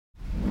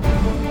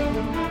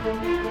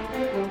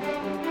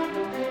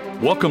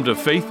Welcome to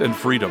Faith and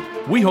Freedom.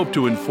 We hope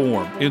to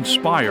inform,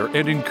 inspire,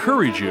 and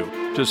encourage you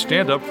to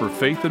stand up for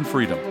faith and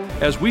freedom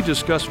as we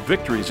discuss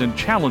victories and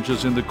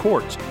challenges in the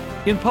courts,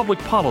 in public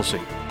policy,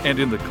 and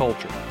in the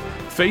culture.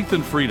 Faith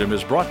and Freedom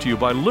is brought to you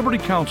by Liberty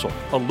Counsel,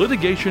 a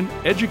litigation,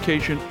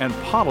 education, and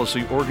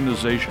policy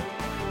organization.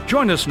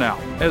 Join us now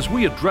as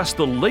we address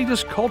the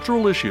latest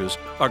cultural issues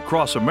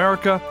across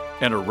America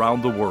and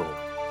around the world.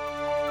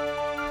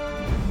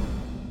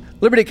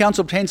 Liberty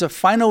Counsel obtains a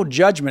final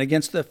judgment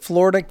against the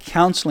Florida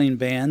counseling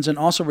bans and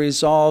also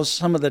resolves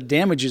some of the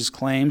damages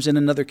claims in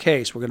another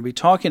case. We're going to be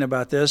talking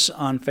about this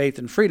on Faith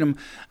and Freedom.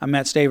 I'm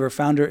Matt Staver,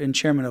 founder and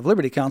chairman of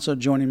Liberty Counsel.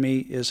 Joining me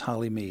is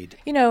Holly Mead.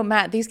 You know,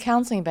 Matt, these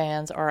counseling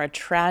bans are a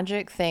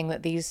tragic thing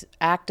that these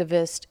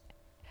activist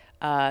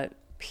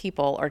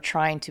people are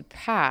trying to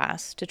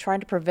pass to try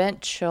to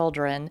prevent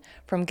children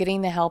from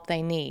getting the help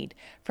they need,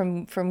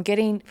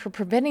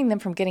 preventing them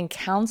from getting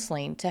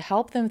counseling to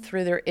help them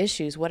through their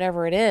issues,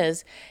 whatever it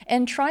is,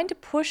 and trying to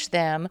push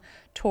them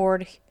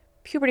toward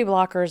puberty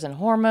blockers and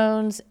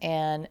hormones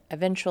and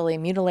eventually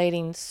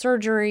mutilating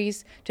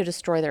surgeries to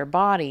destroy their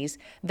bodies.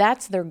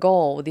 That's their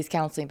goal with these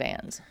counseling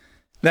bans.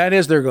 That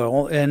is their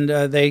goal, and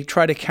they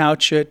try to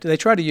couch it. They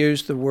try to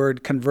use the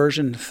word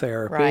conversion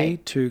therapy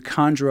to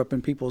conjure up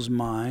in people's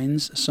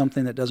minds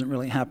something that doesn't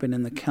really happen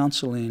in the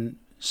counseling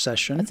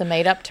session. It's a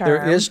made-up term.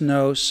 There is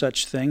no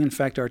such thing. In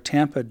fact, our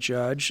Tampa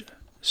judge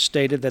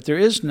stated that there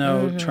is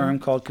no term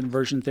called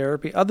conversion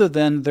therapy other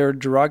than their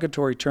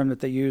derogatory term that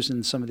they use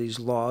in some of these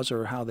laws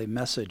or how they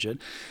message it.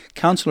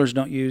 Counselors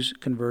don't use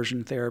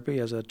conversion therapy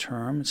as a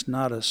term. It's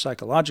not a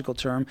psychological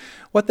term.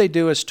 What they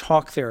do is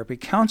talk therapy.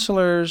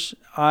 Counselors,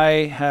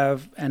 I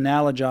have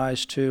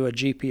analogized to a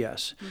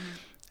GPS.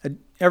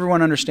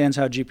 Everyone understands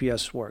how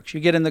GPS works. You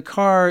get in the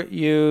car,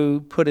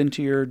 you put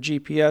into your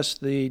GPS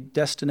the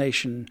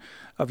destination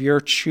of your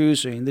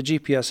choosing. The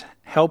GPS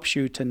helps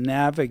you to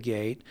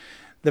navigate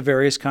the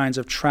various kinds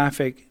of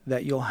traffic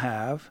that you'll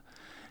have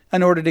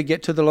in order to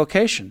get to the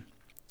location.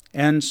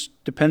 And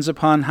depends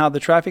upon how the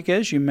traffic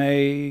is. You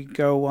may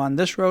go on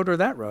this road or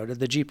that road.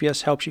 The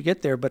GPS helps you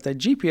get there, but the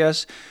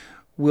GPS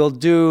will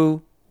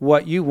do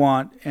what you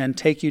want and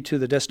take you to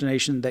the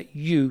destination that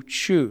you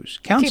choose.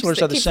 Counselors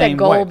are the same way. Keeps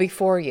that goal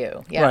before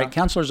you. Yeah. Right.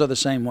 Counselors are the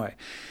same way.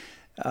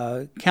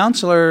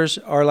 Counselors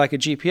are like a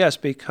GPS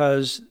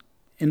because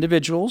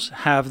individuals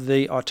have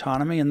the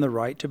autonomy and the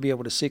right to be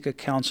able to seek a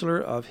counselor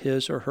of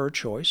his or her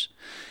choice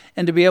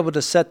and to be able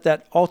to set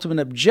that ultimate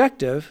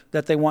objective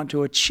that they want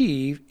to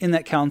achieve in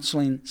that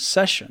counseling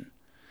session.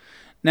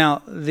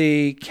 Now,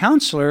 the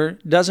counselor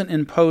doesn't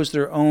impose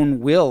their own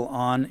will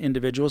on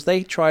individuals.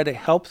 They try to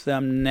help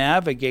them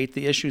navigate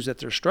the issues that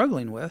they're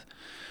struggling with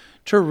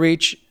to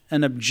reach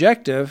an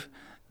objective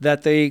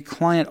that the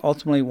client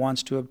ultimately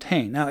wants to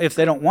obtain. Now, if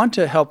they don't want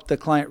to help the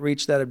client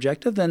reach that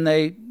objective, then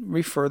they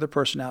refer the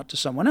person out to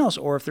someone else.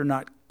 Or if they're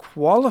not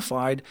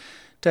qualified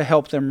to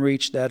help them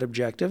reach that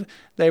objective,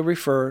 they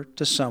refer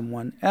to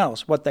someone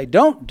else. What they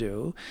don't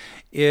do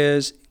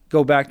is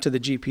go back to the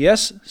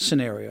GPS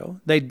scenario.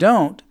 They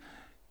don't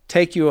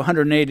take you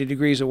 180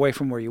 degrees away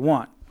from where you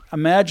want.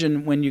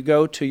 Imagine when you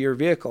go to your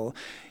vehicle,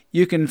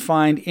 you can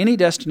find any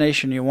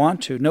destination you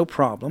want to, no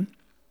problem.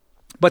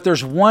 But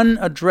there's one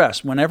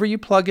address. Whenever you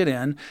plug it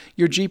in,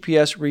 your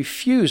GPS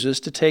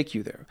refuses to take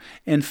you there.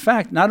 In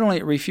fact, not only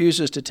it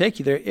refuses to take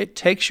you there, it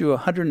takes you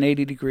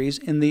 180 degrees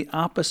in the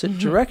opposite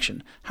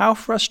direction. How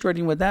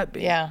frustrating would that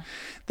be? Yeah.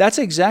 That's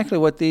exactly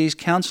what these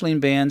counseling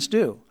bans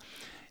do.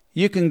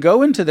 You can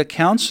go into the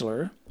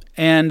counselor,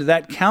 and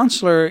that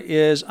counselor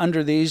is,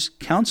 under these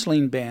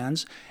counseling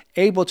bans,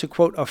 able to,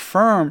 quote,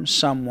 affirm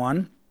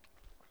someone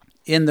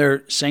in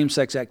their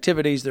same-sex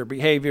activities, their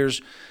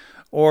behaviors,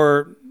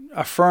 or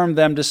affirm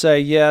them to say,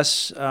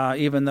 yes,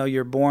 even though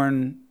you're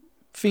born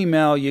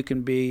female, you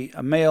can be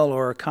a male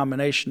or a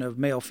combination of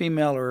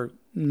male-female or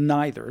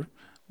neither.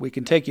 We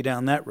can take you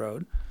down that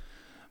road.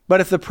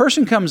 But if the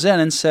person comes in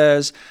and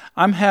says,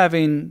 I'm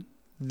having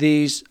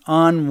these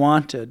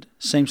unwanted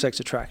same-sex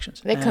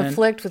attractions. They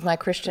conflict with my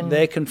Christian faith.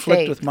 They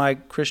conflict with my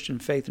Christian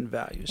faith and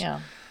values.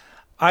 Yeah.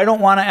 I don't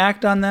want to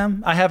act on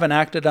them. I haven't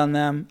acted on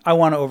them. I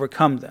want to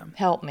overcome them.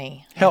 Help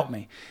me. Help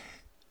me.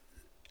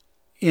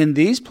 In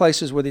these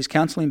places where these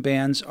counseling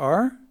bans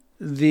are,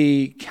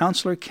 the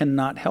counselor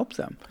cannot help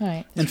them.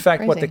 Right. In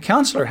fact, crazy. What the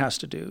counselor has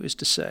to do is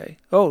to say,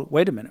 oh,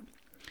 wait a minute.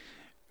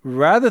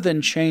 Rather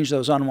than change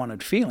those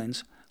unwanted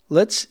feelings,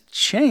 let's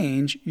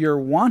change your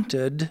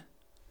wanted,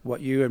 what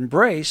you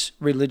embrace,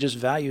 religious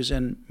values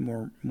and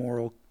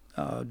moral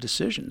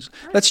decisions.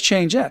 Let's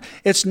change that.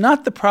 It's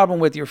not the problem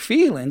with your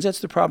feelings. It's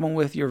the problem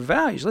with your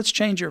values. Let's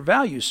change your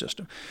value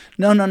system.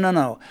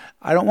 No.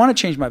 I don't want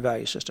to change my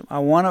value system. I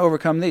want to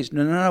overcome these.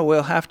 No.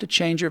 We'll have to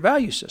change your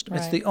value system.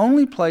 Right. It's the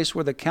only place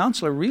where the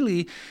counselor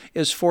really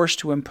is forced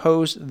to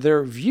impose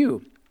their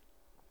view.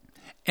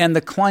 And the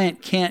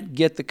client can't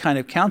get the kind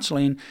of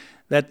counseling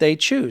that they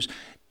choose.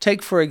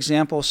 Take, for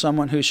example,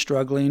 someone who's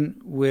struggling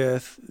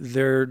with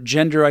their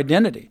gender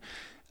identity.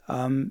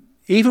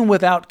 Even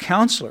without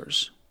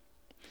counselors,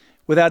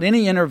 without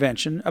any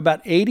intervention,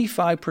 about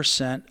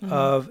 85%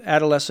 of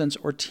adolescents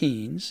or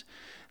teens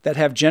that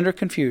have gender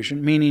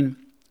confusion, meaning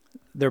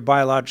they're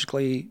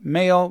biologically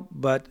male,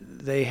 but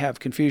they have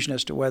confusion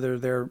as to whether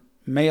they're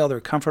male, they're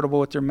comfortable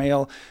with their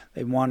male,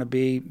 they want to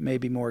be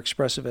maybe more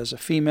expressive as a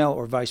female,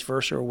 or vice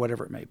versa, or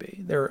whatever it may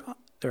be. They're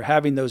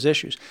having those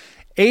issues.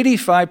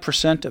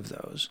 85% of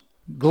those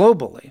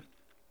globally,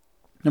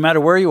 no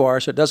matter where you are,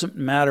 so it doesn't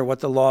matter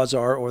what the laws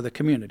are or the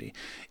community.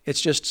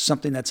 It's just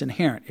something that's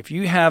inherent. If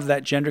you have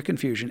that gender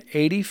confusion,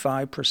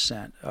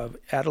 85% of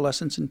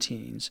adolescents and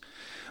teens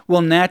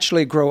will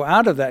naturally grow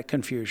out of that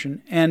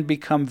confusion and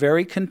become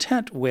very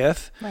content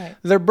with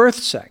their birth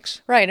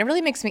sex. Right. And it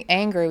really makes me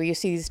angry when you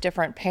see these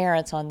different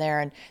parents on there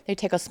and they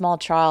take a small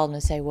child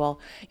and say, well,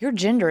 your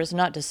gender is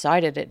not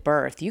decided at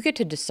birth. You get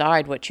to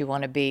decide what you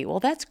want to be. Well,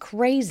 that's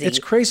crazy. It's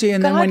crazy.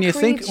 And then when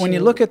you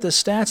look at the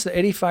stats, the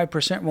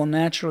 85% will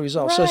naturally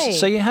resolve. Right.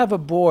 So you have a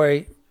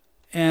boy,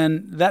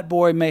 and that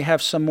boy may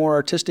have some more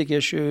artistic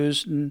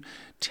issues and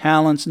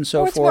talents and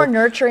so forth. Or it's more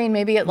nurturing.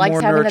 Maybe it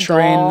likes having a doll.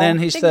 And then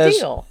he Big says,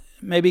 deal.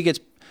 maybe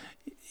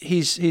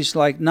he's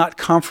like not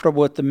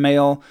comfortable with the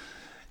male.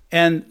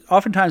 And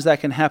oftentimes that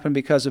can happen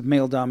because of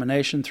male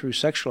domination through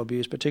sexual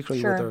abuse,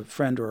 particularly with a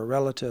friend or a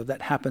relative.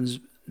 That happens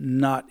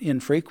not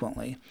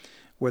infrequently,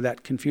 where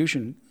that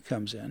confusion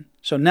comes in.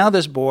 So now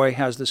this boy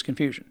has this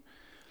confusion.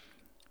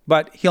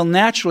 But he'll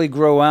naturally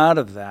grow out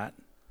of that.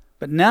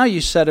 But now you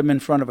set him in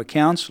front of a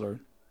counselor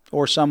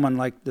or someone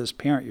like this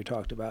parent you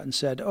talked about and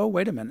said, oh,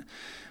 wait a minute,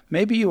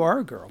 maybe you are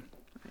a girl.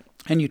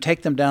 And you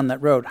take them down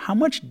that road. How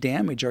much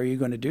damage are you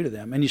going to do to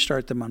them? And you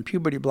start them on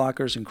puberty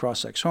blockers and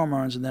cross-sex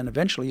hormones, and then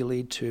eventually you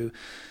lead to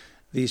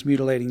these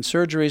mutilating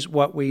surgeries.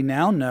 What we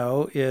now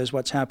know is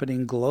what's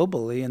happening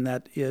globally, and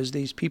that is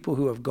these people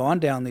who have gone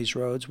down these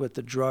roads with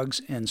the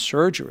drugs and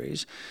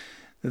surgeries,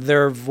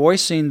 they're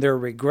voicing their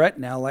regret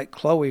now, like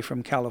Chloe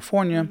from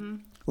California,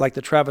 like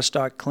the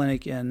Tavistock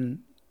Clinic in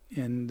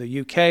the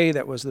UK,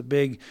 that was the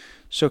big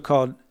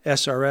so-called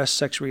SRS,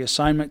 sex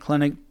reassignment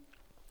clinic.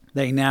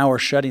 They now are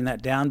shutting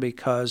that down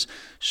because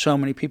so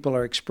many people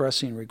are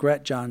expressing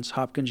regret. Johns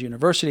Hopkins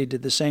University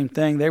did the same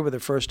thing. They were the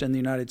first in the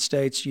United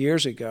States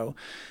years ago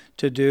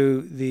to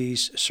do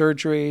these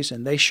surgeries,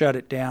 and they shut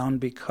it down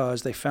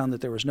because they found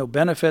that there was no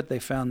benefit. They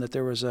found that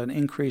there was an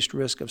increased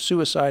risk of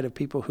suicide of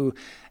people who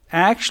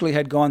actually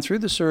had gone through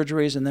the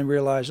surgeries and then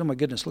realized, oh my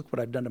goodness, look what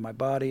I've done to my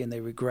body, and they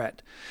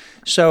regret.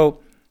 So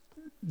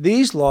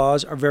these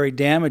laws are very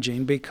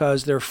damaging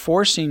because they're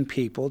forcing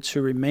people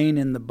to remain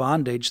in the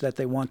bondage that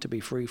they want to be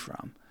free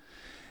from.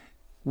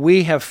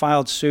 We have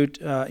filed suit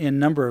in a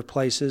number of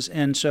places,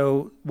 and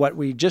so what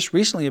we just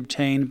recently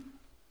obtained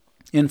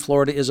in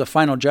Florida is a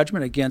final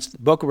judgment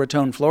against Boca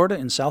Raton, Florida,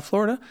 in South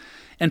Florida,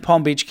 and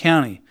Palm Beach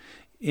County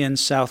in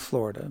South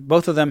Florida.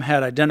 Both of them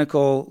had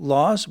identical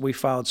laws. We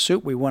filed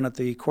suit. We won at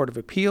the Court of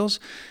Appeals.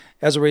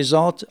 As a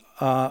result,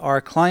 our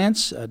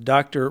clients,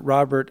 Dr.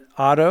 Robert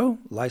Otto,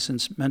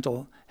 licensed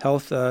mental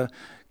health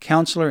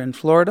counselor in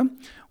Florida,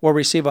 will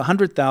receive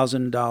 $100,000,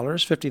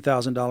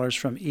 $50,000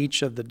 from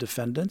each of the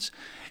defendants.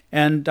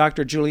 And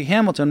Dr. Julie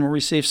Hamilton will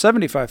receive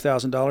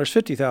 $75,000,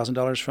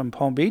 $50,000 from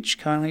Palm Beach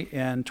County,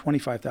 and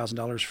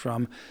 $25,000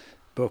 from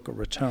Boca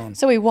Raton.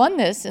 So we won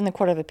this in the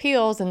Court of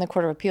Appeals, and the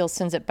Court of Appeals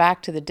sends it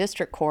back to the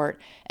district court,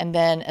 and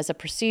then as a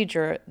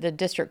procedure, the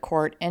district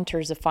court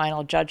enters a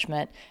final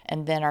judgment,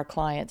 and then our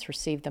clients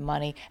receive the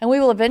money. And we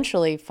will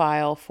eventually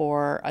file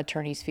for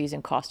attorney's fees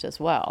and cost as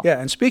well. Yeah,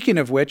 and speaking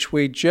of which,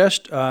 we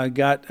just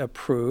got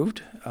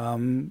approved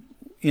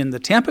in the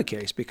Tampa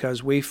case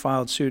because we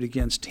filed suit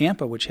against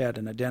Tampa, which had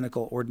an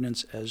identical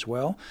ordinance as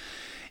well.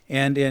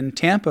 And in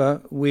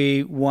Tampa,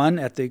 we won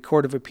at the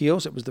Court of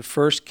Appeals. It was the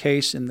first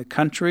case in the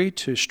country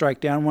to strike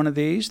down one of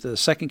these. The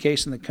second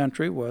case in the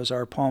country was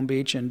our Palm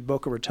Beach and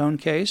Boca Raton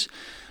case.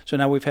 So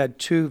now we've had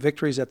 2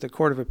 victories at the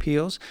Court of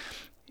Appeals.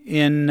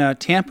 In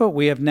Tampa,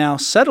 we have now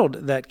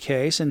settled that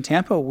case, and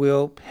Tampa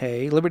will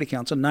pay Liberty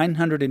Counsel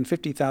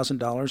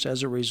 $950,000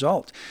 as a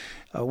result.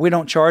 We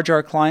don't charge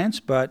our clients,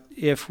 but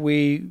if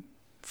we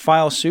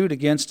file suit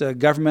against a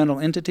governmental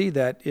entity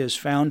that is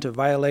found to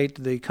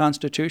violate the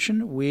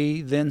Constitution,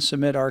 we then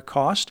submit our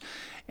cost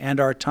and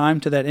our time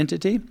to that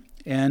entity,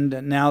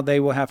 and now they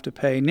will have to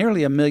pay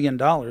nearly $1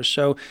 million.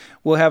 So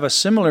we'll have a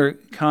similar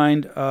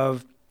kind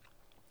of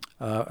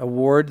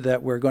award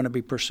that we're going to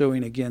be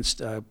pursuing against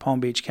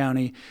Palm Beach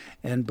County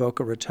and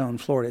Boca Raton,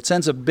 Florida. It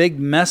sends a big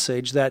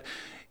message that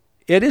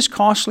it is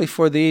costly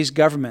for these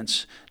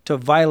governments to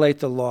violate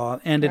the law,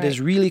 and it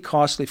is really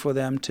costly for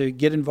them to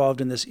get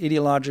involved in this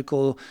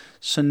ideological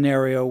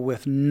scenario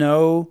with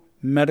no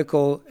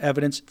medical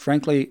evidence,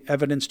 frankly,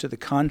 evidence to the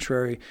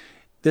contrary.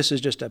 This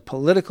is just a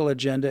political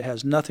agenda. It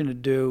has nothing to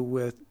do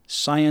with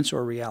science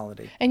or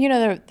reality. And you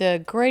know,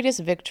 the greatest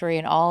victory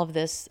in all of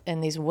this,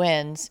 in these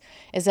wins,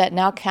 is that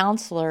now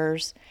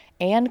counselors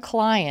and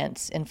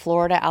clients in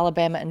Florida,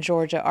 Alabama, and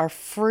Georgia are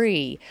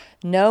free.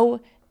 No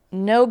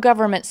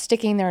government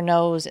sticking their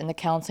nose in the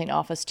counseling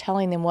office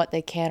telling them what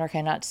they can or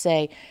cannot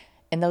say.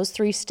 in those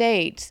 3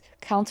 states,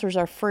 counselors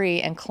are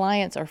free and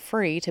clients are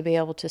free to be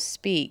able to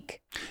speak.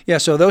 Yeah,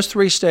 so those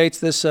 3 states,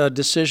 this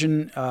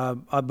decision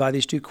by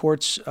these 2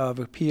 courts of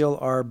appeal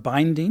are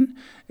binding.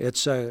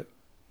 It's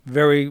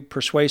very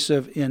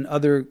persuasive in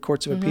other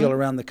courts of appeal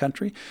around the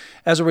country.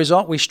 As a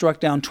result, we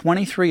struck down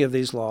 23 of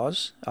these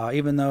laws.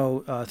 Even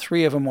though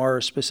 3 of them are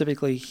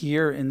specifically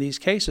here in these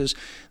cases,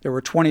 there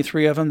were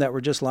 23 of them that were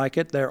just like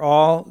it. They're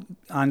all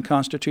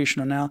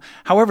unconstitutional now.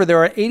 However, there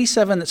are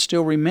 87 that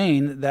still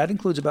remain. That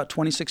includes about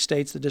 26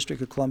 states, the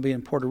District of Columbia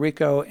and Puerto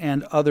Rico,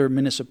 and other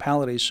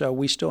municipalities. So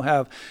we still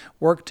have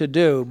work to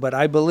do, but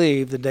I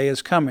believe the day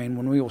is coming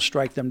when we will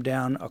strike them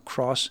down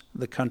across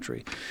the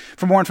country.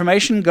 For more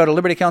information, go to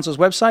Liberty Counsel's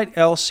website,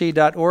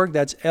 lc.org.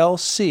 That's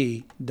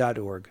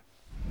lc.org.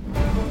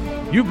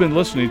 You've been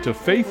listening to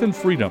Faith and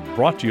Freedom,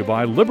 brought to you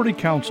by Liberty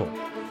Counsel.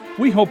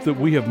 We hope that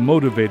we have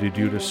motivated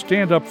you to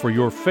stand up for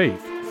your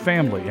faith,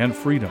 family, and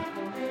freedom.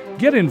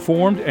 Get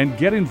informed and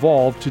get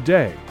involved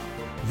today.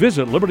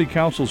 Visit Liberty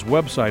Counsel's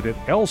website at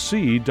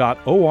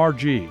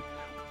lc.org.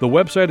 The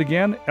website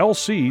again,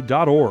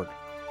 lc.org.